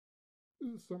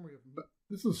This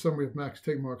is a summary of Max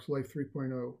Tegmark's Life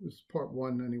 3.0. This is part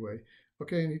one anyway.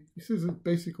 Okay, and he says that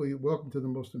basically, welcome to the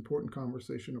most important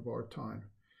conversation of our time.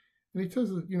 And he says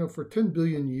that, for 10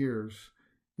 billion years,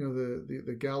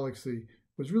 the galaxy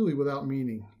was really without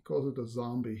meaning. He calls it a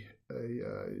zombie.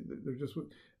 They're just,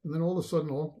 and then all of a sudden,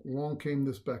 along came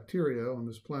this bacteria on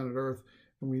this planet Earth,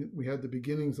 and we had the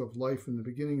beginnings of life and the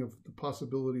beginning of the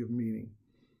possibility of meaning.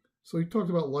 So he talked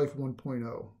about life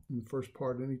 1.0 in the first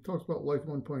part, and he talks about life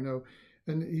 1.0,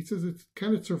 and he says,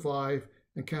 can it survive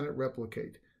and can it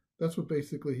replicate? That's what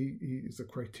basically he is the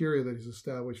criteria that he's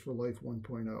established for life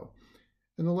 1.0.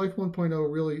 And the life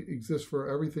 1.0 really exists for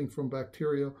everything from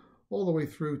bacteria all the way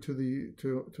through to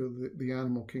the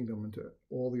animal kingdom and to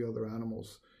all the other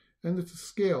animals. And it's a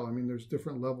scale. I mean, there's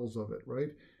different levels of it, right?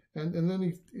 And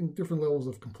then in different levels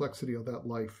of complexity of that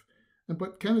life.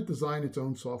 But can it design its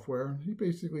own software? He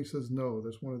basically says no.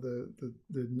 That's one of the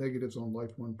negatives on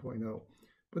Life 1.0.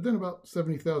 But then about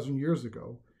 70,000 years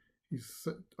ago, he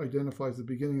identifies the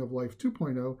beginning of Life 2.0.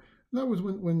 And that was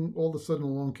when all of a sudden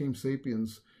along came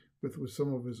Sapiens with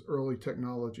some of his early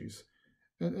technologies.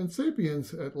 And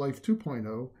Sapiens at Life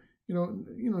 2.0,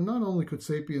 not only could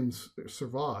Sapiens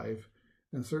survive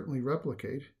and certainly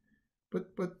replicate,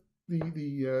 but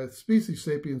the species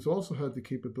Sapiens also had the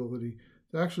capability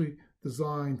to actually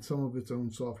design some of its own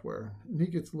software. And he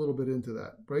gets a little bit into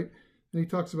that, right? And he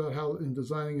talks about how in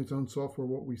designing its own software,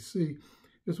 what we see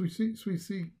is we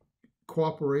see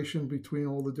cooperation between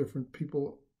all the different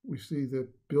people. We see the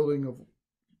building of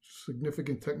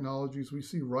significant technologies. We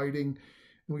see writing,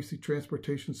 and we see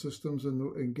transportation systems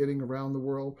and getting around the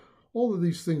world. All of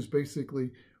these things basically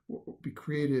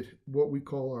created what we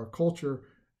call our culture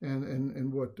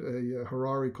and what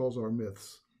Harari calls our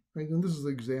myths. Right? And this is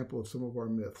an example of some of our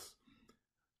myths.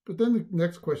 But then the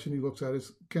next question he looks at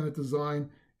is, can it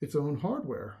design its own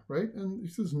hardware, right? And he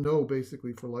says no,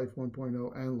 basically, for Life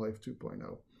 1.0 and Life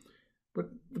 2.0. But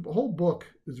the whole book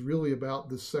is really about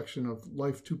this section of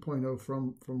Life 2.0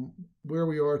 from where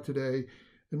we are today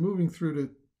and moving through to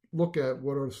look at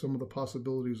what are some of the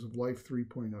possibilities of Life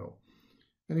 3.0.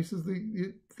 And he says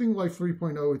the thing Life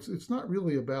 3.0, it's not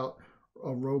really about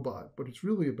a robot, but it's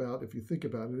really about, if you think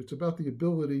about it, it's about the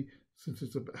ability, since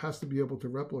it has to be able to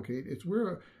replicate, it's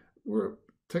where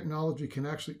technology can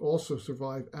actually also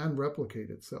survive and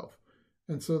replicate itself.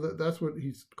 And so that's what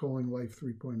he's calling Life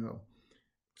 3.0.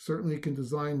 Certainly it can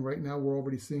design, right now we're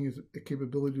already seeing is a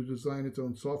capability to design its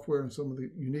own software, and some of the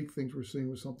unique things we're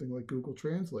seeing with something like Google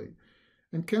Translate.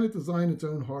 And can it design its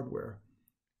own hardware?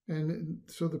 And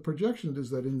so the projection is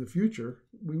that in the future,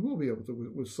 we will be able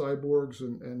to, with cyborgs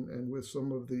and with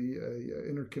some of the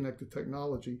interconnected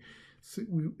technology,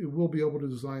 it will be able to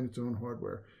design its own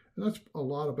hardware. And that's a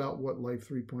lot about what Life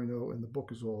 3.0 and the book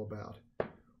is all about.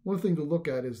 One thing to look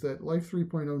at is that Life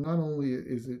 3.0, not only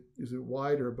is it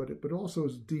wider, but it also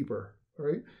is deeper,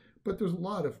 right? But there's a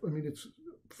lot of, it's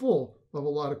full of a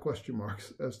lot of question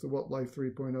marks as to what Life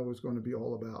 3.0 is going to be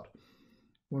all about.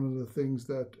 One of the things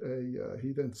that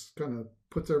he then kind of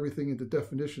puts everything into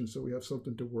definitions so we have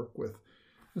something to work with.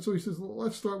 And so he says, well,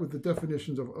 let's start with the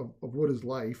definitions of what is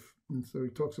life. And so he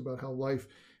talks about how life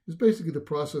is basically the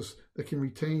process that can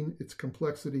retain its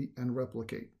complexity and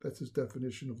replicate. That's his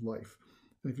definition of life.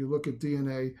 And if you look at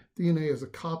DNA, DNA is a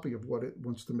copy of what it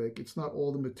wants to make. It's not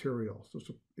all the material. So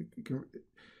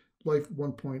Life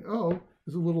 1.0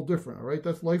 is a little different, all right?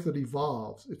 That's life that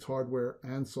evolves its hardware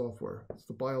and software. It's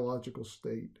the biological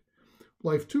state.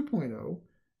 Life 2.0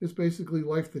 is basically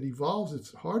life that evolves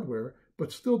its hardware,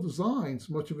 but still designs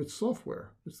much of its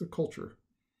software. It's the culture.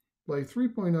 Life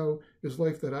 3.0 is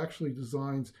life that actually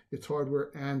designs its hardware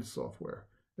and software.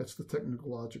 That's the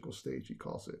technological stage, he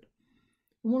calls it.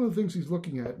 And one of the things he's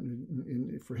looking at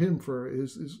for him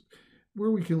is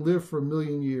where we can live for 1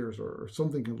 million years, or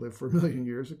something can live for 1 million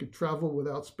years. It could travel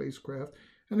without spacecraft,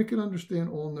 and it can understand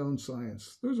all known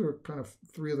science. Those are kind of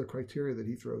 3 of the criteria that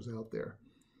he throws out there.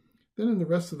 Then in the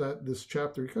rest of this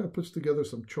chapter, he kind of puts together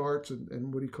some charts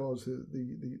and what he calls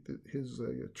his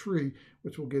tree,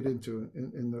 which we'll get into.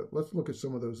 Let's look at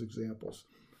some of those examples.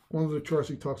 One of the charts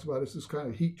he talks about is this kind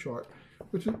of heat chart,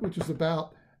 which is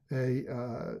about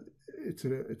it's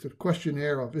a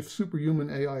questionnaire of, if superhuman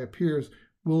AI appears,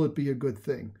 will it be a good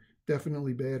thing?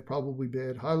 Definitely bad, probably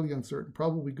bad, highly uncertain,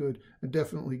 probably good, and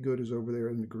definitely good is over there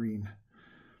in the green.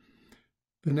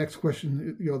 The next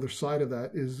question, the other side of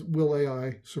that, is, will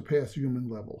AI surpass human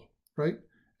level, right?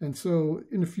 And so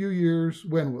in a few years,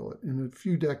 when will it? In a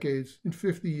few decades, in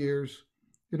 50 years,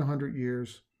 in 100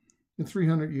 years, in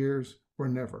 300 years, or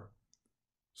never?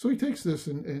 So he takes this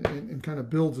and kind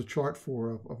of builds a chart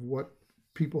of what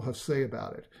people have say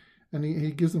about it. And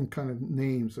he gives them kind of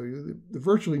names. So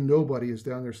virtually nobody is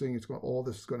down there saying all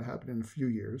this is going to happen in a few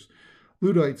years.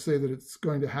 Luddites say that it's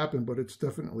going to happen, but it's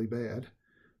definitely bad.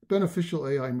 The beneficial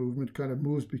AI movement kind of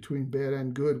moves between bad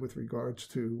and good with regards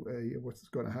to what's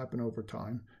going to happen over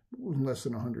time, in less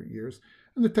than 100 years.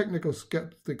 And the technical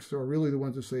skeptics are really the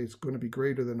ones that say it's going to be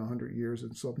greater than 100 years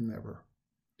and some never.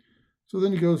 So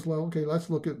then he goes, well, okay, let's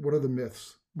look at what are the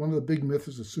myths. One of the big myths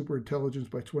is that superintelligence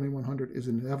by 2100 is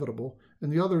inevitable,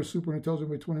 and the other is superintelligence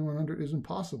by 2100 is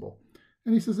impossible.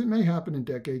 And he says it may happen in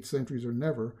decades, centuries, or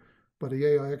never, but the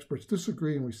AI experts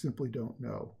disagree and we simply don't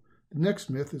know. The next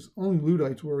myth is only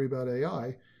Luddites worry about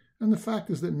AI, and the fact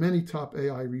is that many top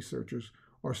AI researchers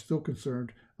are still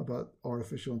concerned about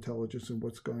artificial intelligence and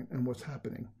what's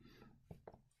happening.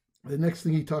 The next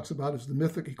thing he talks about is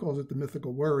he calls it the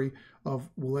mythical worry of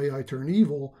will AI turn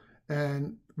evil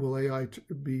and will AI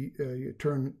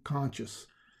turn conscious?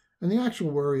 And the actual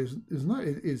worry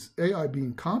is AI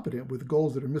being competent with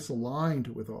goals that are misaligned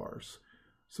with ours.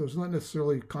 So it's not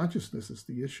necessarily consciousness is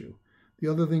the issue.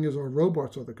 The other thing is our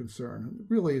robots are the concern.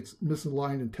 Really, it's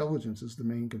misaligned intelligence is the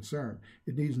main concern.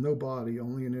 It needs no body,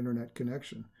 only an internet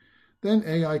connection. Then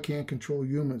AI can't control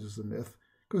humans is the myth,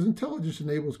 because intelligence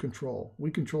enables control.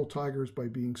 We control tigers by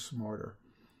being smarter.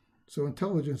 So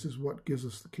intelligence is what gives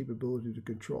us the capability to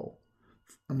control.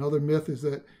 Another myth is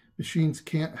that machines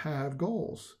can't have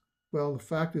goals. Well, the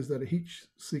fact is that a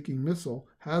heat-seeking missile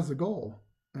has a goal,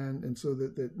 and so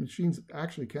that machines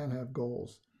actually can have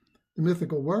goals. The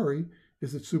mythical worry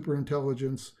is that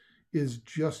superintelligence is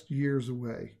just years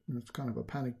away. And it's kind of a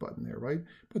panic button there, right?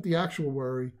 But the actual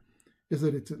worry is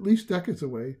that it's at least decades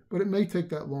away, but it may take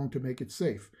that long to make it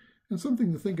safe. And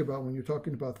something to think about when you're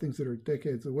talking about things that are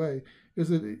decades away is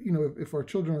that, if our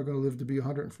children are going to live to be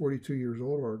 142 years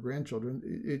old, or our grandchildren,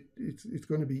 it's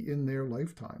going to be in their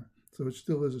lifetime. So it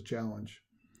still is a challenge.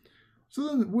 So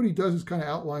then what he does is kind of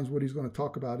outlines what he's going to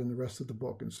talk about in the rest of the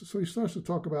book. And so he starts to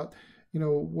talk about,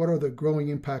 what are the growing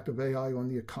impact of AI on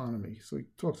the economy? So he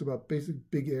talks about basic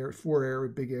big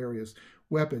areas.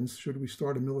 Weapons, should we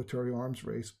start a military arms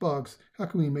race? Bugs, how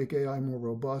can we make AI more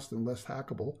robust and less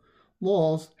hackable?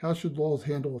 Laws, how should laws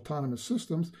handle autonomous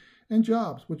systems? And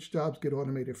jobs, which jobs get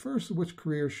automated first and which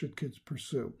careers should kids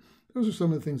pursue? Those are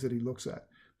some of the things that he looks at.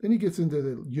 Then he gets into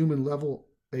the human level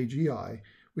AGI,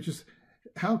 which is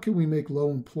how can we make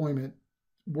low employment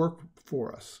work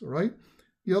for us, right?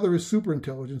 The other is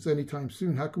superintelligence anytime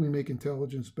soon. How can we make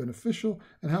intelligence beneficial?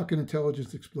 And how can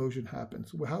intelligence explosion happen?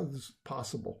 So how is this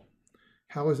possible?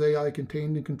 How is AI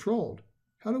contained and controlled?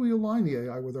 How do we align the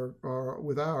AI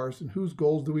with ours, and whose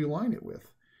goals do we align it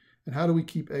with? And how do we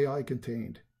keep AI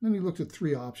contained? And then he looks at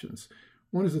three options.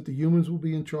 One is that the humans will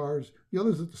be in charge. The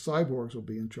other is that the cyborgs will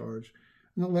be in charge.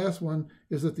 And the last one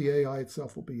is that the AI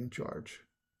itself will be in charge.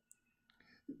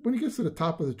 When he gets to the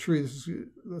top of the tree,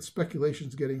 the speculation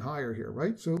is getting higher here,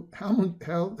 right? So how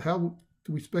do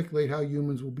we speculate how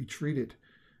humans will be treated?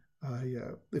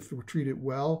 If we're treated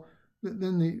well,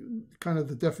 then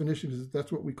the definition is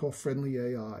that's what we call friendly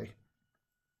AI.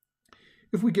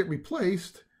 If we get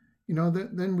replaced,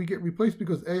 then we get replaced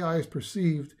because AI is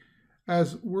perceived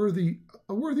as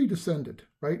a worthy descendant,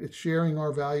 right? It's sharing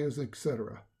our values,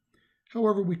 etc.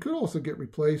 However, we could also get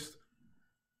replaced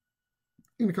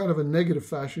in a kind of a negative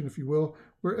fashion, if you will,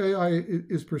 where AI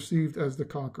is perceived as the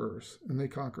conquerors, and they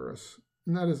conquer us.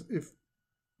 And that is, if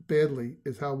badly,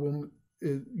 is how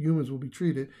humans will be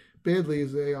treated. Badly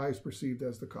is AI is perceived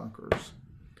as the conquerors.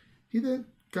 He then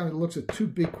kind of looks at two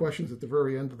big questions at the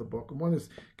very end of the book. And one is,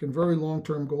 can very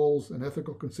long-term goals and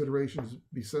ethical considerations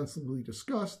be sensibly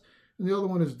discussed? And the other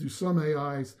one is, do some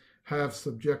AIs have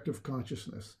subjective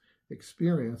consciousness,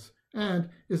 experience? And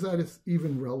is that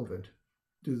even relevant?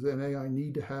 Does an AI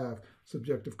need to have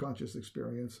subjective conscious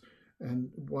experience?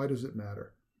 And why does it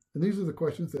matter? And these are the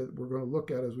questions that we're going to look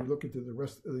at as we look into the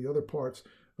rest of the other parts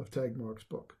of Tegmark's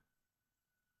book.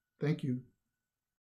 Thank you.